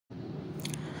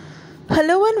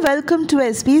Hello and welcome to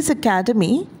SB's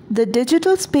Academy, the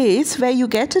digital space where you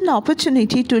get an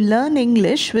opportunity to learn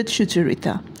English with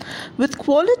Shucharita. With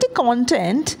quality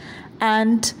content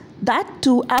and that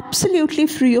too absolutely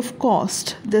free of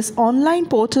cost, this online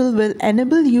portal will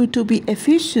enable you to be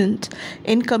efficient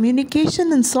in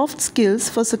communication and soft skills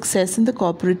for success in the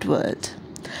corporate world.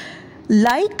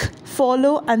 Like,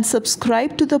 follow and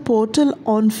subscribe to the portal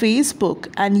on Facebook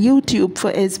and YouTube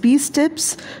for SB's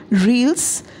tips,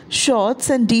 reels, shorts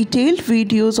and detailed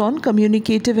videos on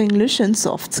communicative English and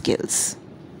soft skills.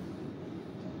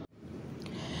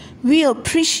 We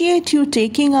appreciate you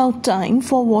taking out time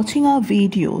for watching our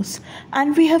videos,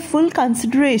 and we have full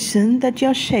consideration that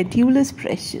your schedule is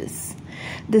precious.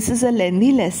 This is a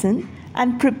lengthy lesson,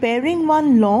 and preparing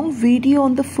one long video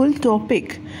on the full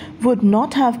topic would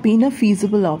not have been a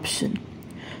feasible option.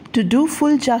 To do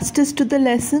full justice to the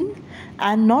lesson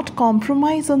and not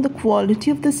compromise on the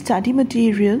quality of the study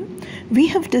material, we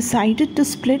have decided to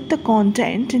split the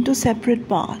content into separate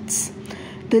parts.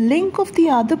 The link of the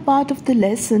other part of the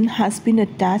lesson has been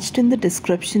attached in the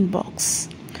description box.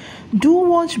 Do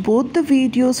watch both the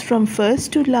videos from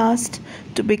first to last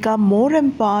to become more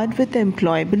empowered with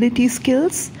employability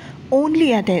skills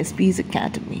only at SB's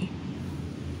Academy.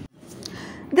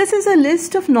 This is a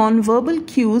list of non-verbal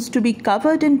cues to be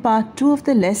covered in part 2 of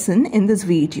the lesson in this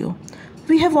video.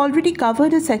 We have already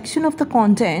covered a section of the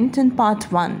content in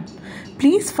part 1.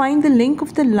 Please find the link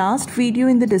of the last video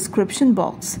in the description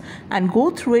box and go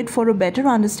through it for a better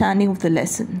understanding of the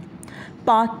lesson.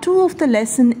 Part 2 of the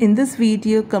lesson in this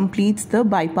video completes the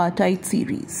bipartite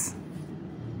series.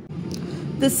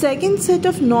 The second set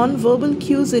of non-verbal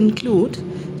cues include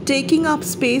taking up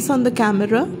space on the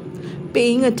camera,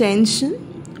 paying attention,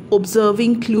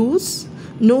 observing clues,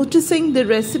 noticing the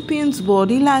recipient's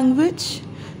body language,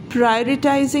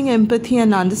 prioritizing empathy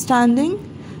and understanding,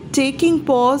 taking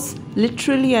pause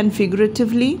literally and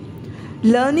figuratively,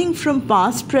 learning from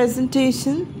past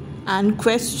presentation, and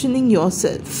questioning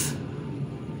yourself.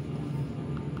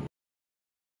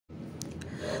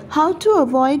 How to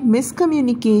avoid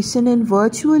miscommunication in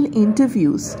virtual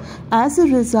interviews as a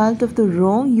result of the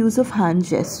wrong use of hand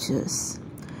gestures.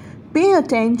 Pay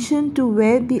attention to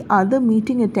where the other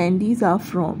meeting attendees are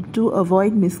from to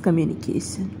avoid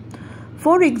miscommunication.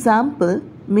 For example,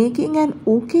 making an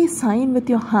OK sign with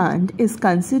your hand is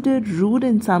considered rude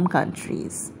in some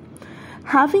countries.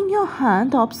 Having your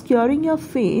hand obscuring your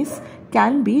face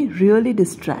can be really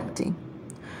distracting.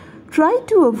 Try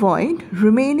to avoid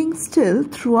remaining still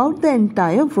throughout the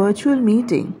entire virtual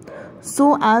meeting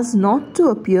so as not to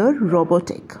appear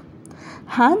robotic.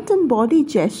 Hand and body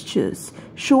gestures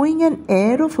showing an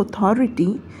air of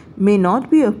authority may not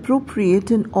be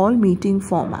appropriate in all meeting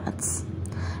formats.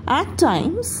 At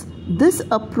times, this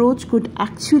approach could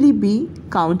actually be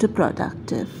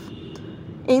counterproductive.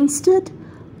 Instead,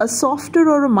 a softer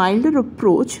or a milder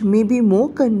approach may be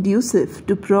more conducive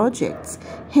to projects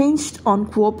hinged on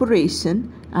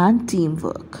cooperation and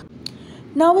teamwork.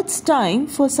 Now it's time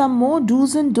for some more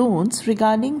do's and don'ts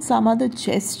regarding some other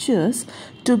gestures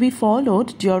to be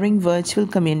followed during virtual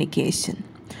communication.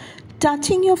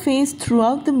 Touching your face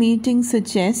throughout the meeting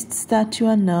suggests that you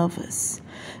are nervous.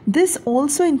 This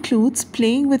also includes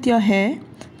playing with your hair,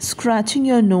 scratching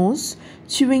your nose,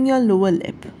 chewing your lower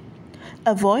lip.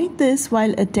 Avoid this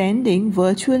while attending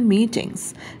virtual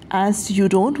meetings, as you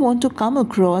don't want to come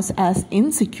across as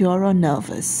insecure or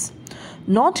nervous.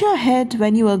 Nod your head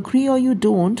when you agree or you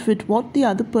don't with what the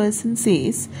other person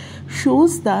says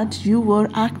shows that you were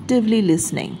actively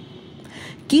listening.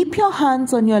 Keep your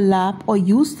hands on your lap or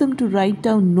use them to write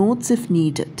down notes if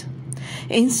needed.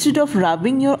 Instead of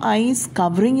rubbing your eyes,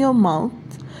 covering your mouth,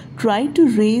 try to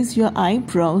raise your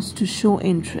eyebrows to show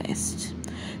interest.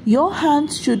 Your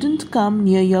hands shouldn't come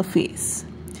near your face.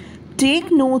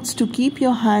 Take notes to keep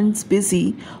your hands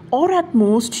busy, or at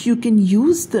most you can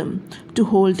use them to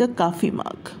hold a coffee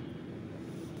mug.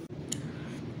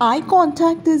 Eye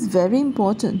contact is very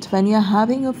important when you are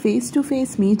having a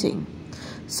face-to-face meeting.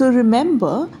 So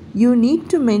remember, you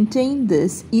need to maintain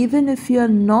this even if you are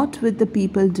not with the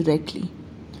people directly.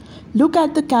 Look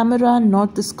at the camera,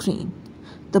 not the screen.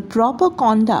 The proper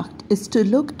conduct is to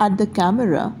look at the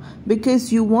camera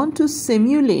because you want to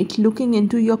simulate looking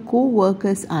into your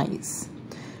co-worker's eyes.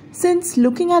 Since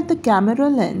looking at the camera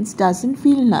lens doesn't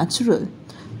feel natural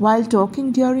while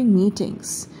talking during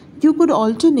meetings, you could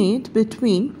alternate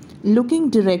between looking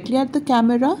directly at the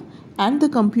camera and the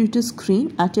computer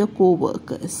screen at your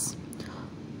co-workers.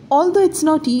 Although it's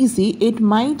not easy, it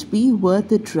might be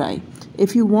worth a try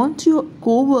if you want your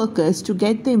co-workers to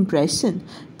get the impression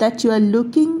that you are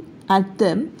looking at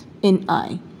them in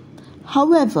eye.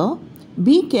 However,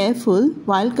 Be careful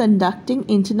while conducting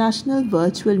international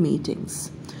virtual meetings.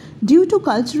 Due to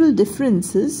cultural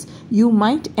differences, you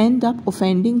might end up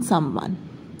offending someone.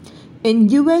 In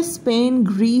US, Spain,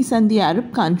 Greece, and the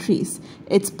Arab countries,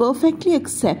 it's perfectly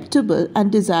acceptable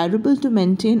and desirable to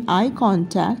maintain eye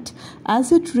contact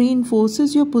as it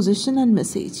reinforces your position and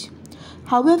message.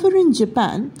 However, in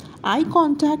Japan, eye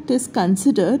contact is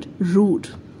considered rude.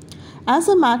 As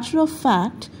a matter of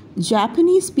fact,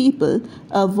 Japanese people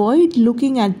avoid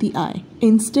looking at the eye.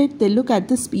 Instead, they look at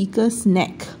the speaker's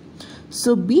neck.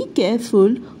 So be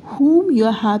careful whom you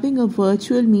are having a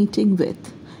virtual meeting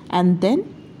with, and then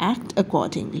act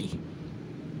accordingly.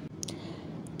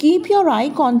 Keep your eye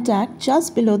contact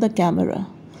just below the camera.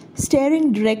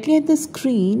 Staring directly at the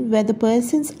screen where the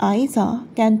person's eyes are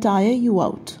can tire you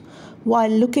out, while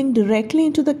looking directly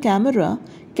into the camera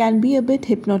can be a bit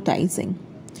hypnotizing.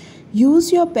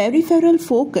 Use your peripheral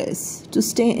focus to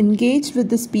stay engaged with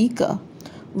the speaker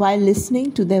while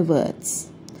listening to their words.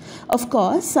 Of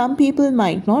course, some people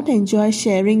might not enjoy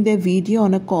sharing their video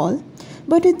on a call,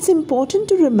 but it's important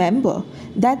to remember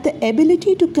that the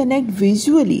ability to connect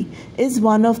visually is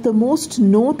one of the most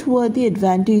noteworthy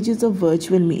advantages of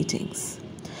virtual meetings.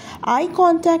 Eye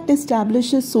contact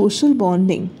establishes social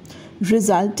bonding,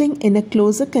 resulting in a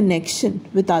closer connection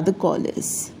with other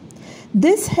callers.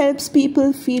 This helps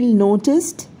people feel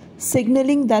noticed,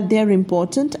 signaling that they are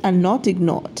important and not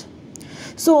ignored.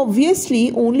 So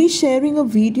obviously, only sharing a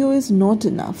video is not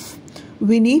enough.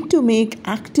 We need to make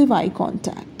active eye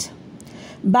contact.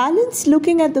 Balance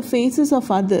looking at the faces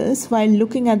of others while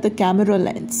looking at the camera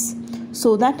lens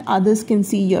so that others can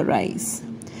see your eyes.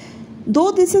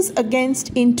 Though this is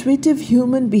against intuitive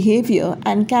human behavior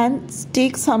and can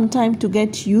take some time to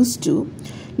get used to,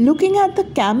 looking at the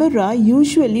camera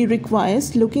usually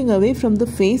requires looking away from the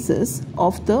faces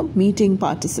of the meeting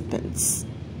participants.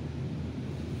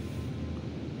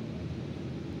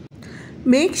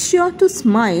 Make sure to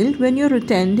smile when you're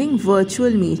attending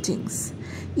virtual meetings,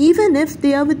 even if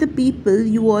they are with the people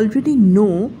you already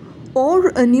know or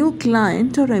a new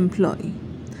client or employee.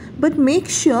 But make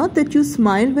sure that you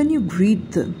smile when you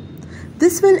greet them.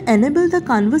 This will enable the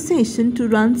conversation to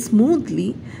run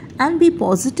smoothly and be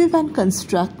positive and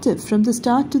constructive from the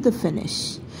start to the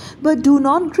finish. But do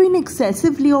not grin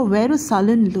excessively or wear a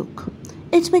sullen look.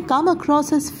 It may come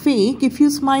across as fake if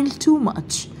you smile too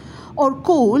much, or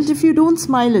cold if you don't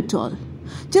smile at all.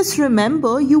 Just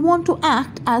remember, you want to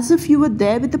act as if you were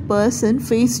there with the person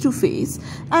face to face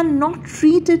and not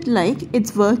treat it like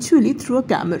it's virtually through a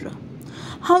camera.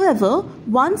 However,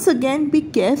 once again, be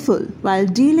careful while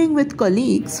dealing with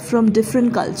colleagues from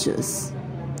different cultures.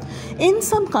 In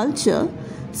some culture,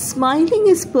 smiling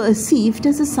is perceived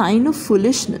as a sign of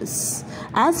foolishness,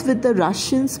 as with the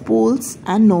Russians, Poles,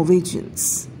 and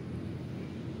Norwegians.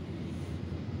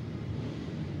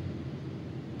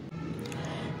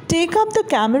 Take up the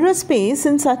camera space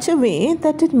in such a way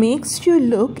that it makes you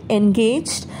look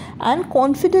engaged and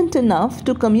confident enough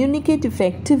to communicate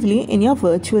effectively in your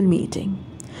virtual meeting.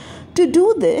 To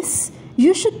do this,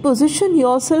 you should position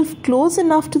yourself close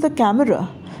enough to the camera,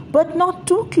 but not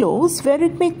too close where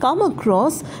it may come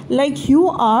across like you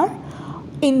are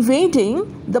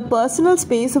invading the personal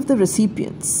space of the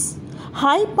recipients.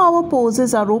 High power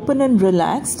poses are open and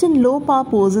relaxed, and low power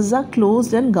poses are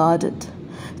closed and guarded.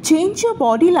 Change your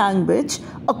body language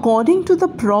according to the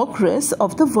progress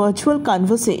of the virtual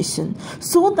conversation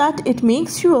so that it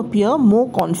makes you appear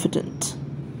more confident.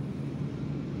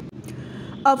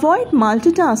 Avoid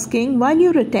multitasking while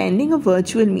you're attending a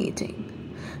virtual meeting.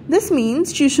 This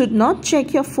means you should not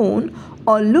check your phone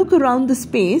or look around the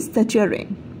space that you're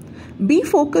in. Be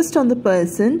focused on the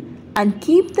person and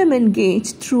keep them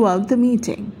engaged throughout the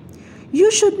meeting. You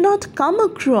should not come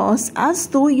across as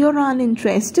though you're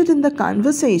uninterested in the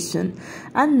conversation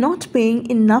and not paying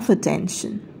enough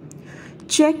attention.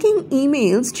 Checking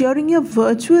emails during your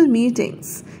virtual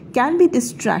meetings can be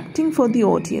distracting for the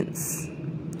audience.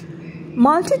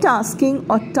 Multitasking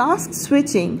or task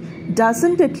switching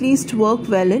doesn't at least work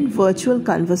well in virtual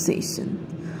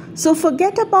conversation. So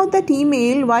forget about that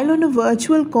email while on a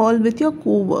virtual call with your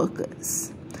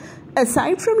co-workers.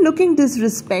 Aside from looking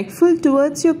disrespectful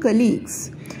towards your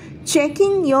colleagues,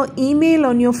 checking your email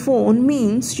on your phone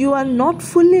means you are not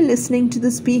fully listening to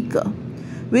the speaker,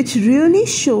 which really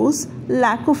shows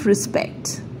lack of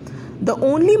respect. The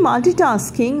only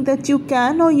multitasking that you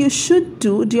can or you should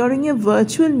do during a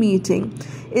virtual meeting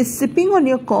is sipping on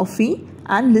your coffee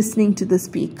and listening to the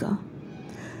speaker.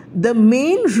 The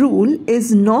main rule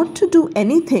is not to do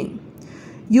anything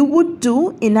you would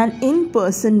do in an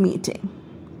in-person meeting.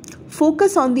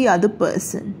 Focus on the other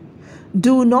person.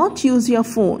 Do not use your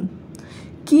phone.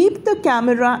 Keep the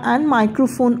camera and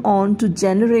microphone on to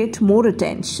generate more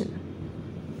attention.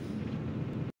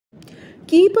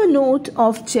 Keep a note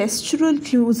of gestural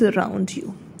clues around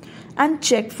you and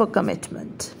check for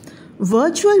commitment.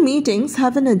 Virtual meetings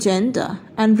have an agenda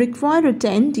and require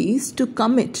attendees to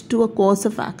commit to a course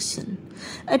of action.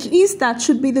 At least that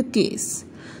should be the case.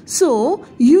 So,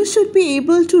 you should be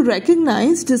able to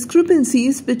recognize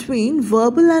discrepancies between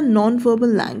verbal and non-verbal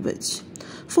language.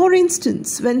 For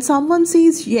instance, when someone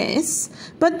says yes,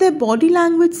 but their body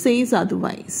language says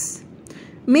otherwise.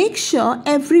 Make sure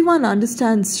everyone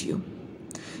understands you.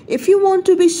 If you want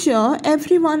to be sure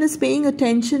everyone is paying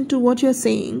attention to what you're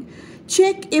saying,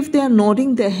 check if they are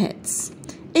nodding their heads.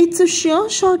 It's a sure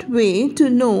shot way to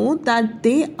know that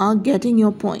they are getting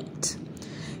your point.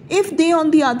 If they,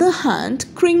 on the other hand,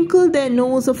 crinkle their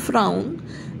nose or frown,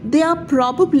 they are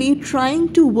probably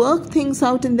trying to work things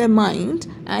out in their mind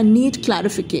and need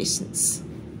clarifications.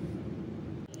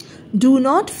 Do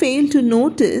not fail to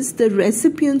notice the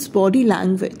recipient's body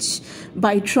language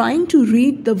by trying to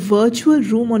read the virtual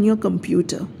room on your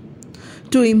computer.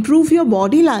 To improve your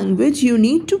body language, you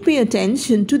need to pay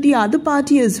attention to the other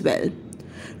party as well.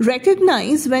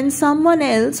 Recognize when someone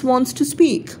else wants to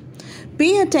speak.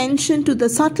 Pay attention to the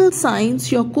subtle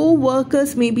signs your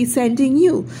co-workers may be sending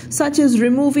you, such as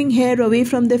removing hair away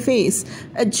from their face,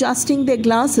 adjusting their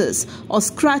glasses, or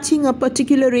scratching a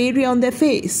particular area on their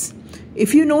face.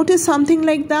 If you notice something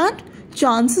like that,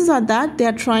 chances are that they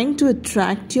are trying to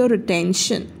attract your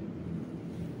attention.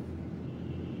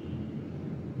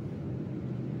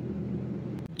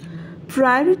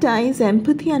 Prioritize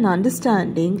empathy and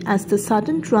understanding, as the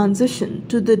sudden transition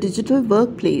to the digital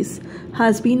workplace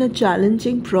has been a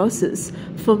challenging process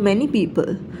for many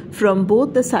people from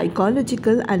both the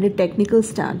psychological and a technical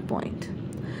standpoint.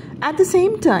 At the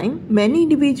same time, many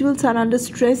individuals are under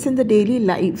stress in their daily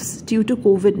lives due to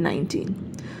COVID-19.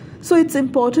 So it's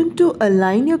important to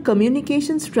align your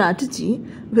communication strategy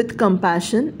with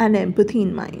compassion and empathy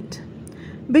in mind.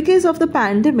 Because of the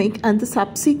pandemic and the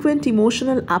subsequent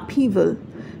emotional upheaval,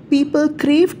 people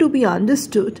crave to be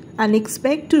understood and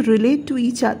expect to relate to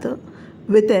each other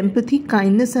with empathy,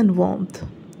 kindness, and warmth.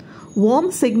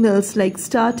 Warm signals like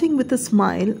starting with a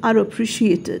smile are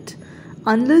appreciated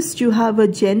unless you have a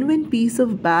genuine piece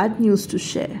of bad news to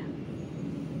share.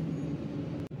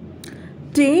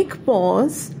 Take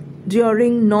pause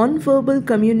during non-verbal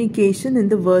communication in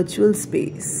the virtual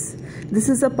space. This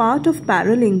is a part of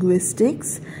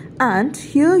paralinguistics, and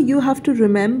here you have to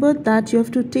remember that you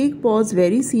have to take pause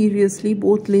very seriously,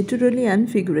 both literally and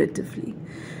figuratively.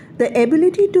 The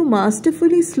ability to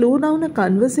masterfully slow down a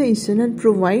conversation and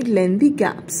provide lengthy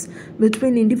gaps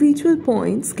between individual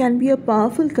points can be a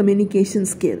powerful communication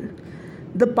skill.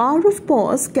 The power of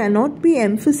pause cannot be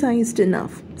emphasized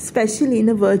enough, especially in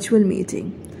a virtual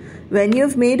meeting. When you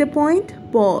have made a point,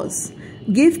 pause.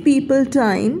 Give people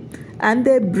time and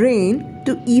their brain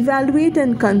to evaluate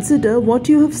and consider what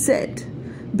you have said,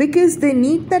 because they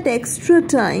need that extra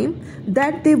time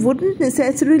that they wouldn't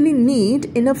necessarily need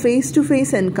in a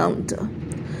face-to-face encounter.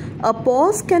 A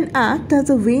pause can act as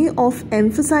a way of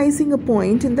emphasizing a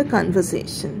point in the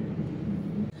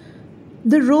conversation.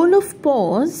 The role of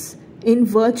pause in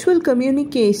virtual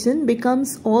communication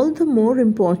becomes all the more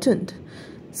important,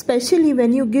 especially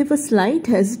when you give a slight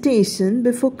hesitation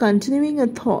before continuing a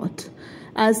thought,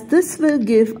 as this will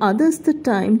give others the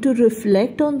time to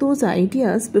reflect on those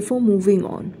ideas before moving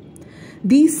on.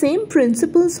 These same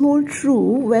principles hold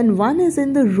true when one is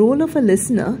in the role of a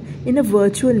listener in a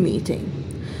virtual meeting.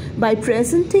 By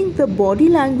presenting the body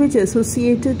language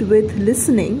associated with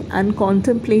listening and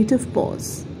contemplative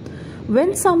pause.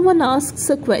 When someone asks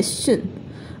a question,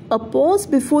 a pause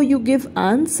before you give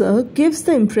answer gives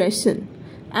the impression,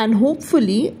 and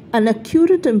hopefully an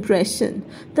accurate impression,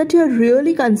 that you are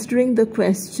really considering the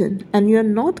question and you are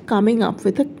not coming up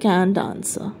with a canned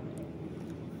answer.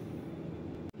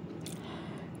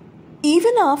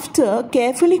 Even after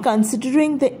carefully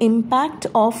considering the impact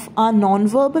of our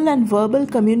nonverbal and verbal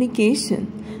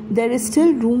communication, there is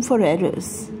still room for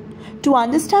errors. To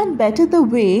understand better the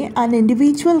way an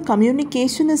individual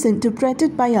communication is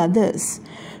interpreted by others,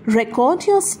 record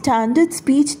your standard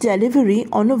speech delivery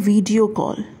on a video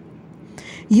call.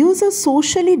 Use a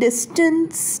socially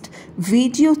distanced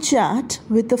video chat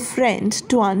with a friend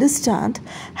to understand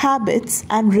habits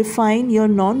and refine your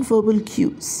nonverbal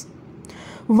cues.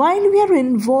 While we are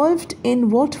involved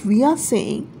in what we are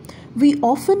saying, we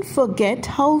often forget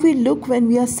how we look when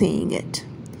we are saying it.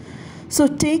 So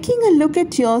taking a look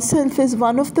at yourself is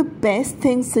one of the best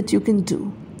things that you can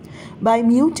do. By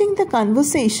muting the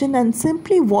conversation and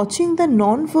simply watching the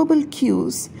non-verbal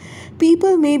cues,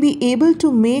 People may be able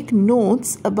to make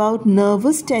notes about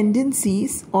nervous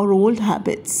tendencies or old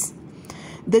habits.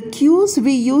 The cues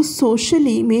we use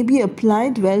socially may be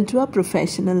applied well to our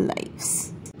professional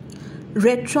lives.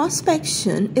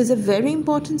 Retrospection is a very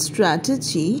important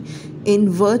strategy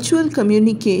in virtual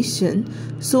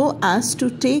communication so as to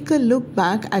take a look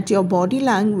back at your body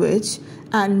language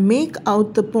and make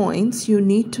out the points you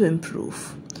need to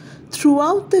improve.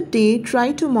 Throughout the day,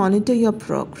 try to monitor your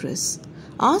progress.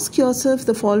 Ask yourself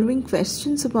the following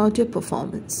questions about your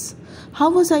performance.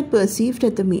 How was I perceived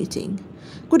at the meeting?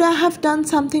 Could I have done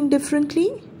something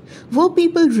differently? Were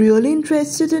people really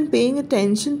interested in paying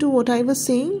attention to what I was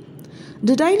saying?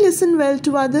 Did I listen well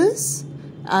to others?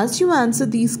 As you answer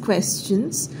these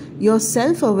questions, your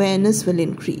self-awareness will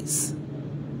increase.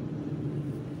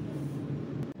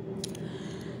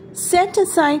 Set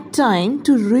aside time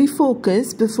to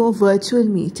refocus before virtual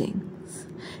meetings.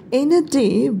 In a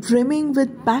day brimming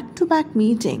with back-to-back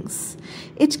meetings,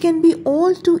 it can be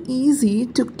all too easy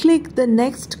to click the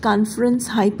next conference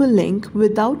hyperlink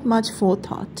without much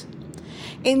forethought.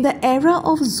 In the era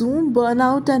of Zoom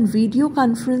burnout and video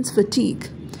conference fatigue,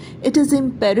 it is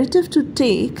imperative to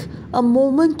take a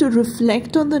moment to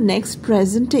reflect on the next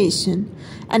presentation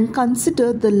and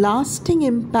consider the lasting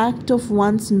impact of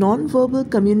one's nonverbal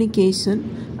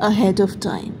communication ahead of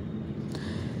time.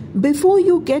 Before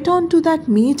you get on to that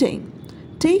meeting,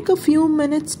 take a few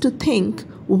minutes to think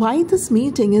why this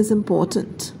meeting is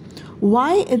important,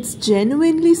 why it's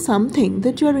genuinely something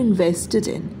that you're invested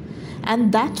in,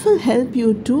 and that will help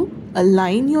you to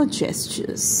align your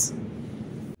gestures.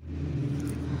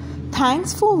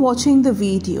 Thanks for watching the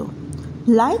video.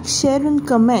 Like, share and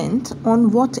comment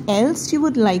on what else you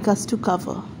would like us to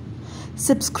cover.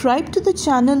 Subscribe to the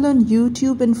channel on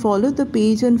YouTube and follow the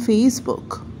page on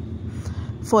Facebook.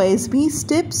 For SB's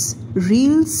tips,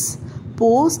 reels,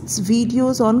 posts,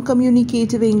 videos on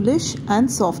communicative English and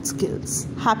soft skills.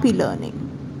 Happy learning.